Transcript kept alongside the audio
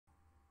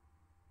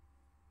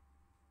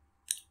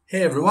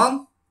Hey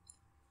everyone,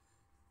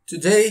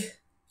 today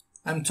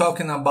I'm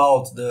talking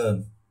about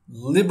the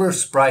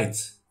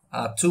LibreSprite,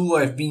 a tool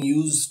I've been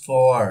used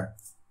for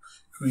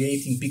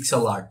creating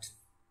pixel art.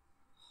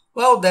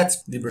 Well,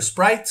 that's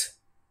LibreSprite.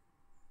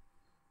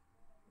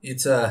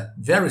 It's a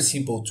very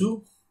simple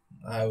tool.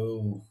 I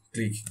will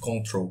click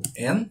Ctrl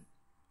N.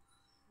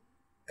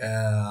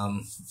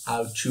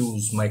 I'll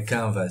choose my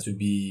canvas to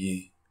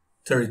be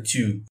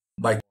 32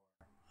 by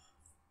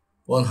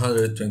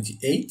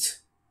 128.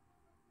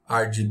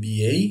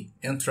 RGBA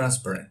and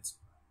transparent.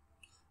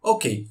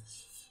 Okay,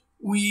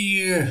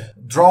 we're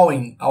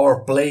drawing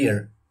our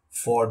player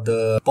for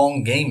the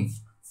Pong game,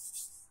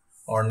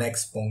 our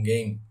next Pong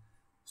game.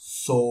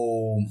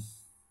 So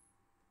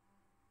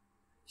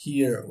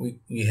here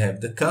we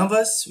have the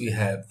canvas, we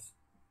have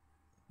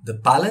the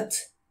palette,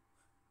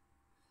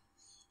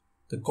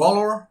 the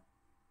color,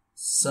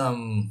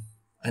 some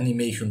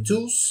animation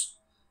tools,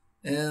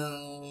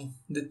 and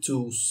the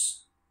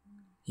tools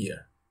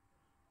here.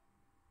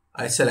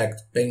 I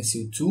select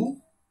pencil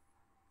tool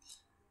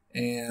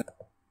and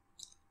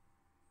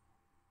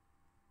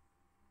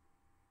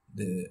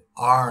the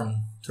arm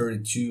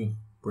 32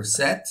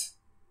 preset.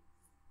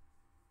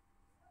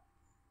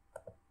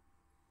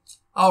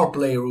 Our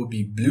player will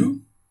be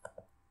blue.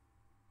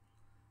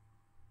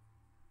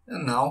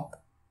 And now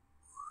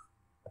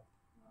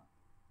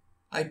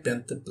I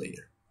paint the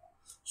player.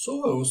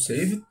 So I will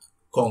save it,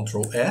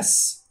 Ctrl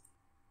S.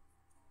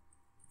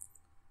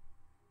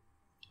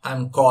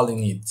 I'm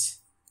calling it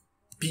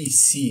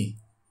pc.png.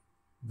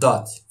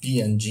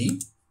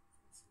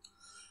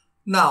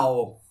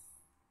 Now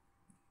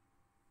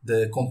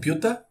the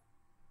computer,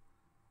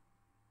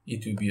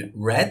 it will be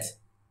red,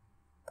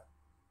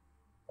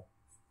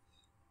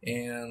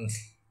 and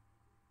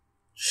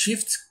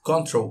Shift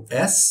Ctrl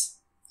S,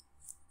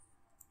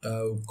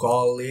 I'll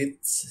call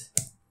it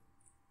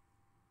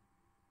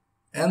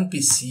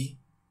npc.png.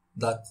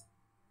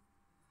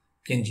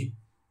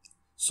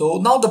 So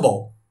now the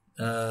ball,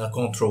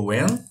 Ctrl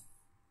N,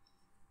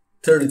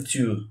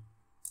 32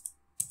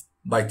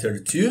 by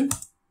 32,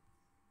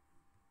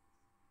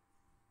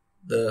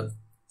 the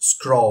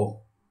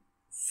scroll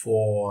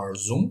for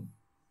zoom,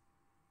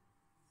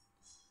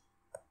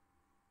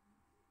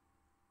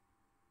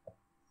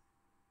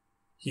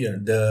 here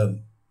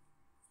the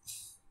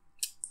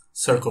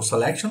circle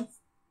selection,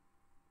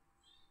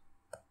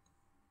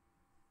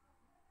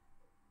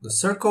 the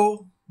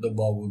circle, the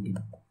ball will be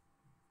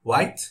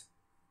white,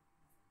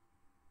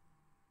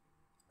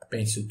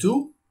 pencil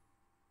tool,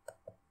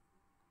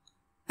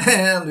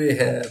 and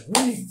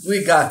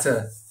we got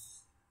a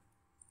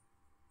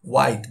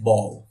white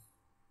ball.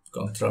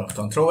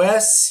 Ctrl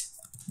S,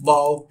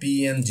 ball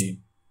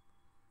PNG.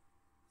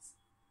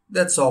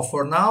 That's all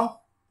for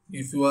now.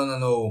 If you want to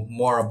know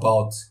more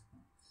about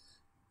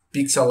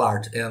pixel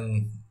art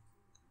and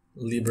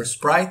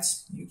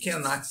LibreSprite, you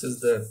can access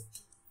the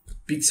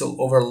Pixel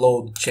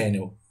Overload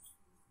channel.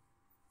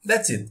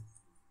 That's it.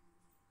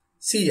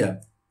 See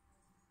ya.